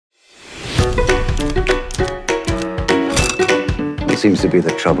seems to be the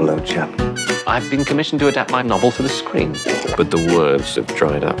trouble, old chap? I've been commissioned to adapt my novel for the screen, but the words have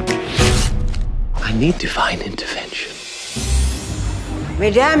dried up. I need divine intervention.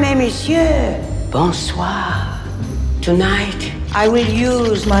 Mesdames et messieurs, bonsoir. Tonight, I will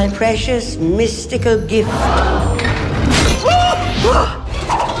use my precious mystical gift.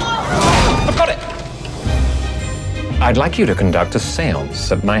 I've got it! I'd like you to conduct a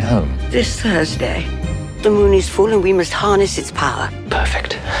séance at my home. This Thursday, the moon is full and we must harness its power.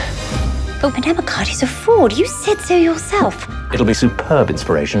 Perfect. But Madame Accardi's a fraud. You said so yourself. It'll be superb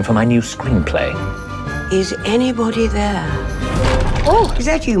inspiration for my new screenplay. Is anybody there? Oh, is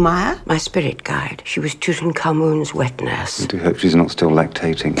that you, Maya? My spirit guide. She was Tutankhamun's wet nurse. I do hope she's not still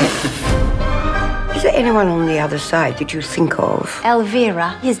lactating. Is there anyone on the other side that you think of? Elvira,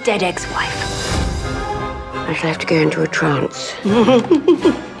 his dead ex-wife. I shall have to go into a trance.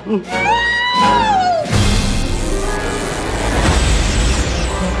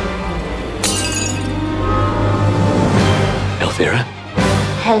 Elvira,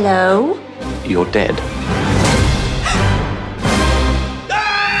 Hello? you're dead.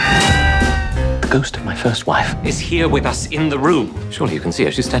 The ghost of my first wife is here with us in the room. Surely you can see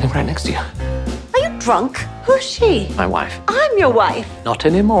her. She's standing right next to you. Are you drunk? Who's she? My wife. I'm your wife. Not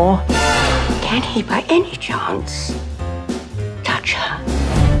anymore. Can he, by any chance, touch her?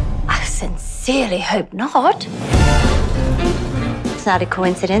 I sincerely hope not. It's not a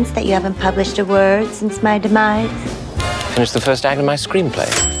coincidence that you haven't published a word since my demise. Finished the first act of my screenplay.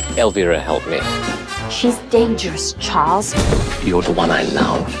 Elvira helped me. She's dangerous, Charles. You're the one I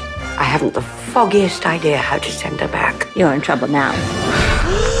love. I haven't the foggiest idea how to send her back. You're in trouble now.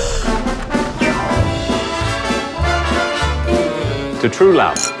 To true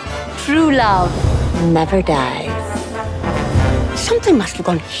love. True love never dies. Something must have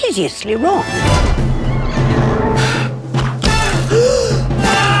gone hideously wrong.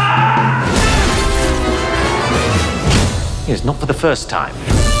 Yes, not for the first time.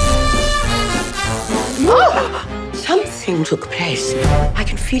 Something took place. I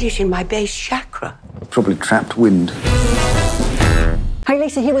can feel it in my base chakra. Probably trapped wind. Hey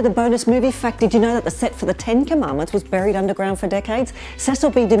Lisa, here with a bonus movie fact. Did you know that the set for the 10 Commandments was buried underground for decades? Cecil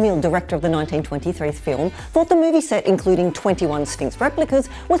B. DeMille, director of the 1923 film, thought the movie set, including 21 Sphinx replicas,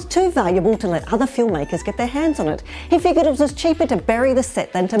 was too valuable to let other filmmakers get their hands on it. He figured it was cheaper to bury the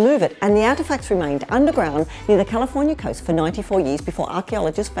set than to move it, and the artefacts remained underground near the California coast for 94 years before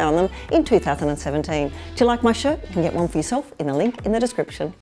archaeologists found them in 2017. Do you like my shirt? You can get one for yourself in the link in the description.